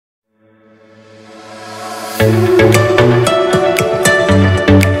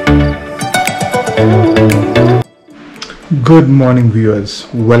Good morning viewers,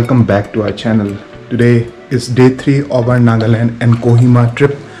 welcome back to our channel. Today is day 3 of our Nagaland and Kohima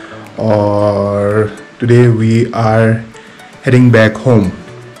trip, or today we are heading back home.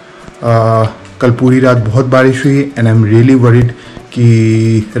 कल पूरी रात बहुत बारिश हुई and I'm really worried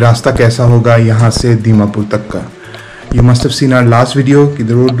कि रास्ता कैसा होगा यहाँ से दीमापुर तक का. You must have seen our last video कि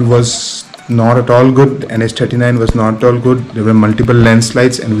the road was not at all good and S39 was not at all good. There were multiple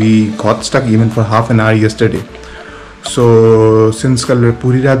landslides and we got stuck even for half an hour yesterday. So since कल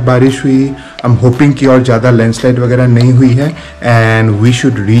पूरी रात बारिश हुई, I'm hoping कि और ज़्यादा landslide वगैरह नहीं हुई है and we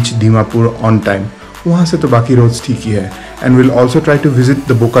should reach Dimapur on time. वहाँ से तो बाकी रोड्स ठीक ही है. And we'll also try to visit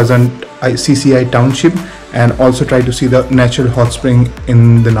the Bokajan CCI township and also try to see the natural hot spring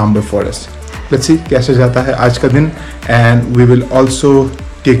in the Namber forest. Let's see कैसे जाता है आज का दिन and we will also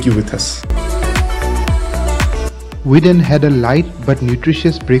take you with us. We then had a light but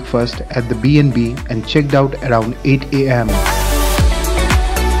nutritious breakfast at the B&B and checked out around 8 AM.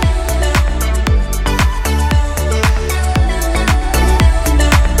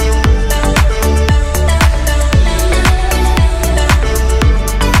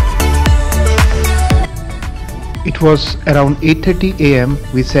 It was around 8:30 AM.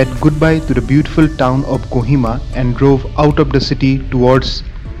 We said goodbye to the beautiful town of Kohima and drove out of the city towards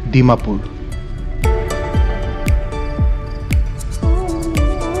Dimapur.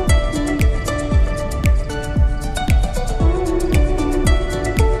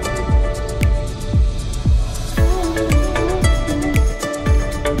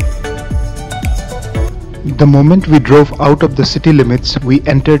 The moment we drove out of the city limits, we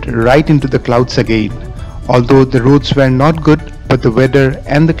entered right into the clouds again. Although the roads were not good, but the weather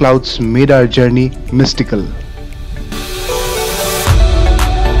and the clouds made our journey mystical.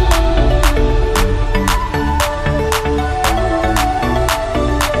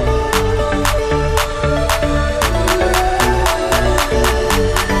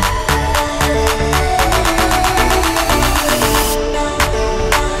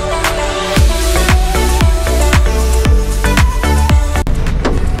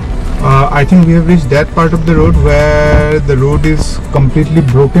 I think we have reached that part of the road where the road is completely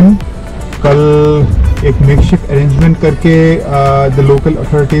broken. कल एक makeshift arrangement करके the local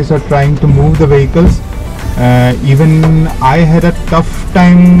authorities are trying to move the vehicles. Even I had a tough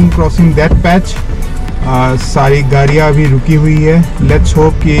time crossing that patch. सारी गाड़ियाँ अभी रुकी हुई है. Let's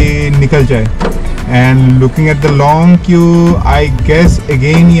hope कि निकल जाए. And looking at the long queue, I guess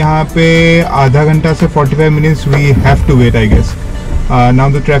again यहाँ पे आधा घंटा से 45 minutes we have to wait, I guess. Now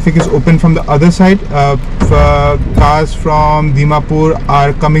the traffic is open from the other side. Cars from Dimapur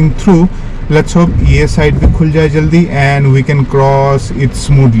are coming through. Let's hope ये side भी खुल जाए जल्दी and we can cross it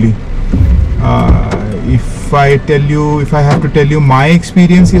smoothly. If I have to tell you my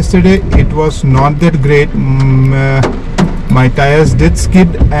experience yesterday, it was not that great. My tires did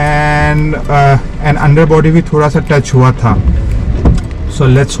skid and underbody भी थोड़ा सा touch हुआ था. So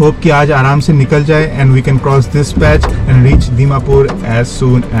let's hope कि आज आराम से निकल जाए and we can cross this patch and reach Dimapur as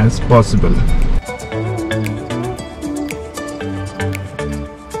soon as possible.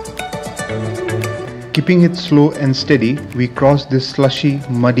 Keeping it slow and steady, we crossed this slushy,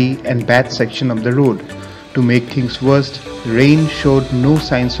 muddy and bad section of the road. To make things worse, rain showed no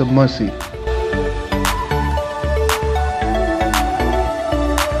signs of mercy.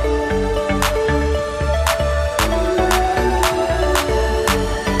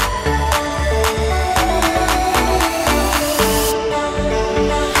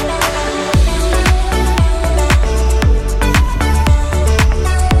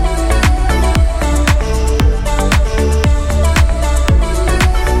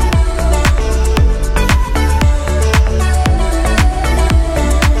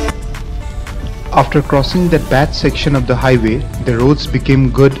 After crossing that bad section of the highway, the roads became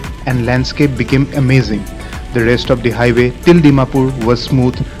good and landscape became amazing. The rest of the highway till Dimapur was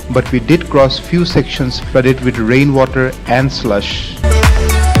smooth, but we did cross few sections flooded with rainwater and slush.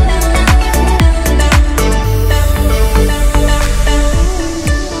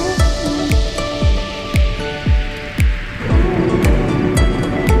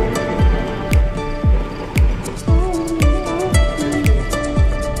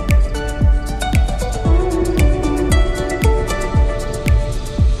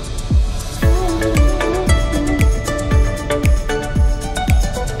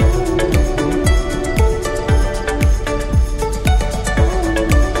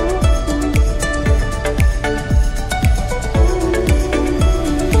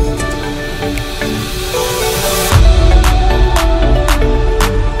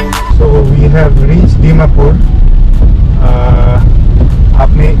 have reached Dimapur.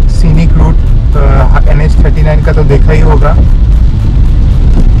 आपने scenic route NH39 का तो देखा ही होगा।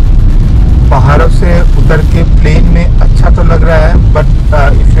 पहाड़ों से उतर के plane में अच्छा तो लग रहा है, but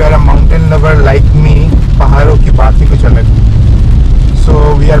if you are a mountain lover like me, पहाड़ों की बात ही कुछ अलग। So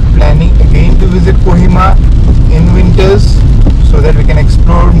we are planning again to visit Kohima in winters so that we can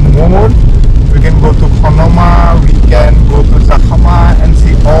explore more. We can go to Kohima, we can go to Chouka and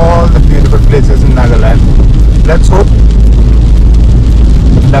see all the beautiful places in Nagaland. Let's hope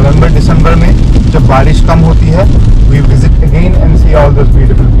November, December में जब बारिश कम होती है, we visit again and see all those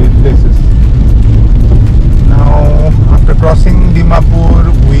beautiful places. Now, after crossing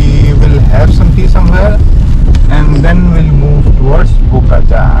Dimapur, we will have some tea somewhere, and then we'll move towards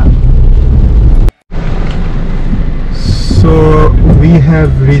Bokajan. So we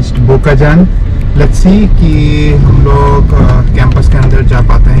have reached Bokajan. Let's see कि हम लोग campus के अंदर जा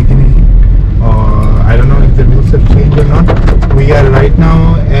पाते हैं कि नहीं, और I don't know if the rules have changed or not. We are right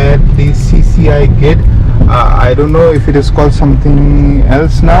now at the CCI gate. I don't know if it is called something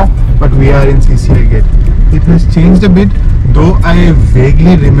else now, but we are in CCI gate. It has changed a bit, though I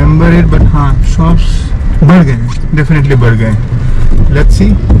vaguely remember it, but हाँ, shops बढ़ गए, definitely बढ़ गए। Let's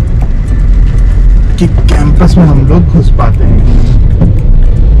see कि campus में हम लोग घुस पाते हैं।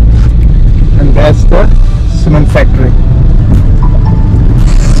 And that's the cement factory.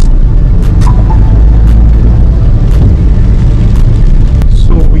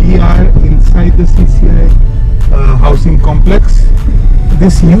 So we are inside the CCI housing complex.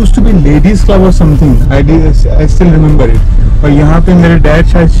 This used to be ladies club or something. I still remember it. और यहाँ पे मेरे डैड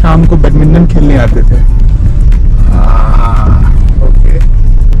शायद शाम को बैडमिंटन खेलने आते थे। Okay,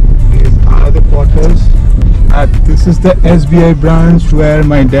 these are the quarters. This is the SBI branch where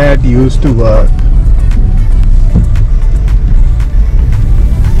my dad used to work.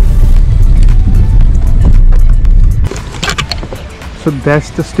 So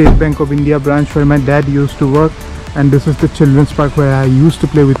that's the State Bank of India branch where my dad used to work, and this is the children's park where I used to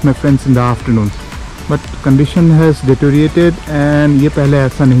play with my friends in the afternoons. But condition has deteriorated, and ये पहले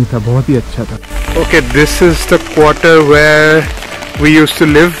ऐसा नहीं था, बहुत ही अच्छा था। Okay, this is the quarter where we used to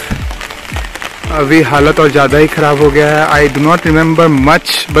live. अभी हालत और ज़्यादा ही ख़राब हो गया है। I do not remember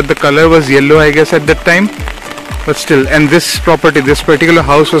much, but the color was yellow, I guess, at that time. But still, and this property, this particular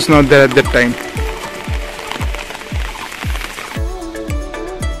house was not there at that time.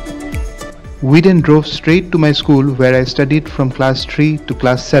 We then drove straight to my school where I studied from class 3 to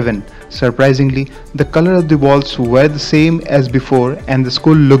class 7. Surprisingly, the color of the walls were the same as before and the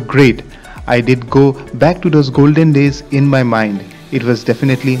school looked great. I did go back to those golden days in my mind. It was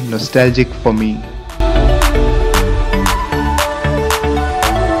definitely nostalgic for me.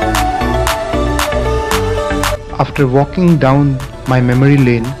 After walking down my memory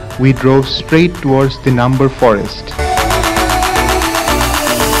lane, we drove straight towards the Nambar forest.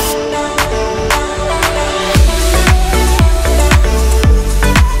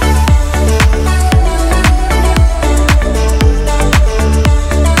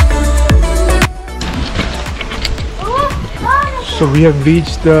 So we have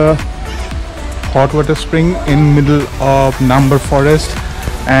reached the hot water spring in middle of Nambar forest,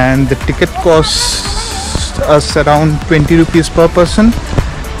 and the ticket costs us around 20 rupees per person,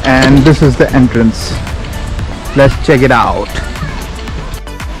 and this is the entrance. Let's check it out.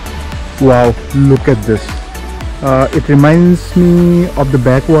 Wow, look at this. It reminds me of the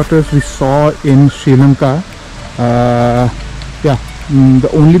backwaters we saw in Sri Lanka. The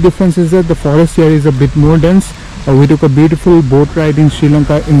only difference is that the forest here is a bit more dense. We took a beautiful boat ride in Sri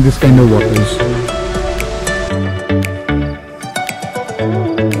Lanka in this kind of waters.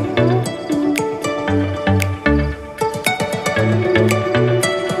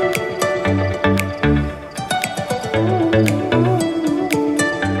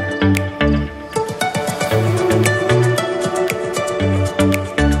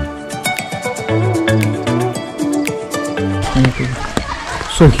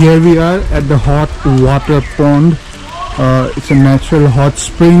 So here we are at the hot water pond. It's a natural hot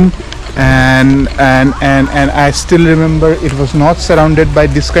spring, and I still remember it was not surrounded by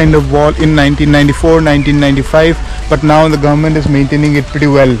this kind of wall in 1994, 1995, but now the government is maintaining it pretty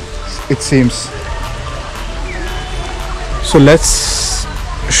well, it seems. So let's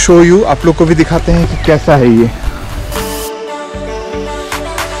show you, आप लोग को भी दिखाते हैं कि कैसा है ये।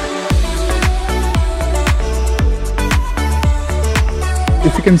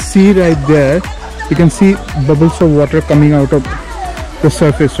 If you can see right there, you can see bubbles of water coming out of the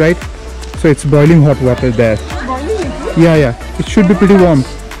surface, right? So it's boiling hot water there. Boiling? Yeah. It should be pretty warm.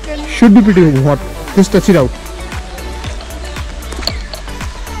 Should be pretty hot. Just touch it out.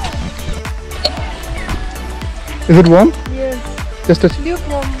 Is it warm? Yes. Just touch.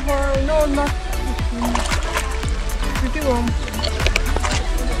 Lukewarm. No, not warm.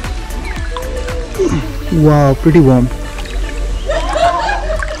 Wow, pretty warm.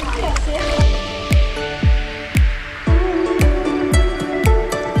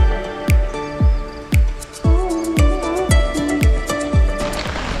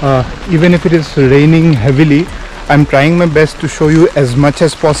 Even if it is raining heavily, I'm trying my best to show you as much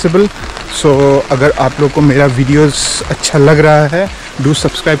as possible. So अगर आप लोग को मेरा videos अच्छा लग रहा है, do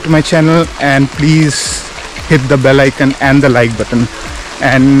subscribe to my channel and please hit the bell icon and the like button.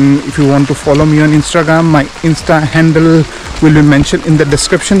 And if you want to follow me on Instagram, my Insta handle will be mentioned in the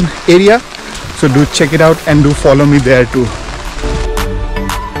description area. So do check it out and do follow me there too.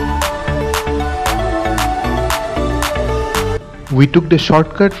 We took the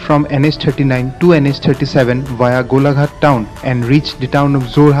shortcut from NH39 to NH37 via Golaghat town and reached the town of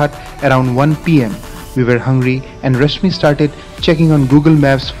Jorhat around 1 PM. We were hungry and Rashmi started checking on Google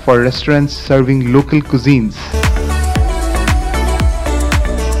Maps for restaurants serving local cuisines.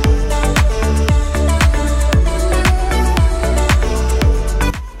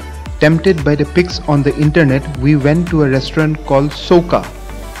 Tempted by the pics on the internet, we went to a restaurant called Chouka.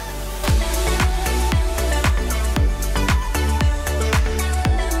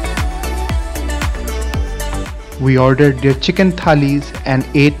 We ordered their chicken thalis and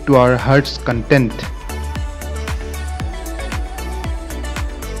ate to our heart's content.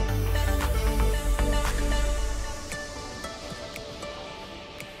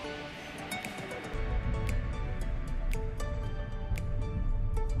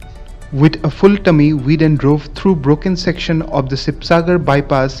 With a full tummy, we then drove through broken section of the Sipsagar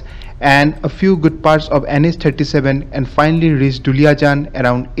bypass and a few good parts of NH37 and finally reached Duliajan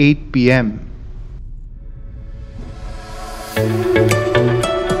around 8 PM.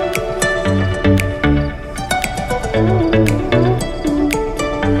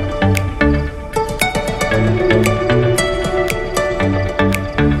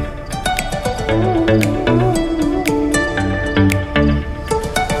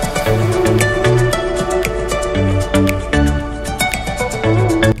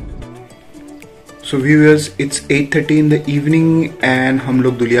 So viewers, it's 8:30 in the evening and हम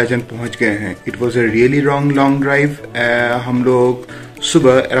लोग दुलियाजन पहुंच गए हैं. It was a really long drive. हम लोग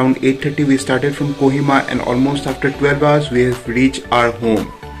सुबह around 8:30 we started from Kohima and almost after 12 hours we have reached our home.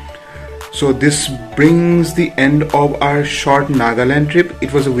 So this brings the end of our short Nagaland trip.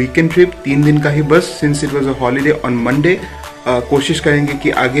 It was a weekend trip, 3 दिन का ही बस, since it was a holiday on Monday. कोशिश करेंगे कि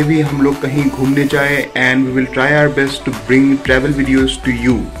आगे भी हम लोग कहीं घूमने जाए and we will try our best to bring travel videos to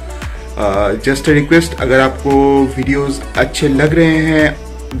you. Just a request, अगर आपको videos अच्छे लग रहे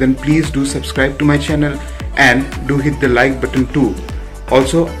हैं then please do subscribe to my channel and do hit the like button too.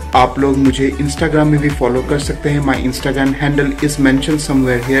 Also आप लोग मुझे Instagram में भी follow कर सकते हैं. My Instagram handle is mentioned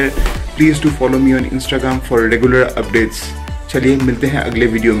somewhere here. Please do follow me on Instagram for regular updates. चलिए मिलते हैं अगले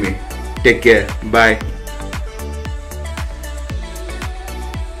वीडियो में. Take care. Bye.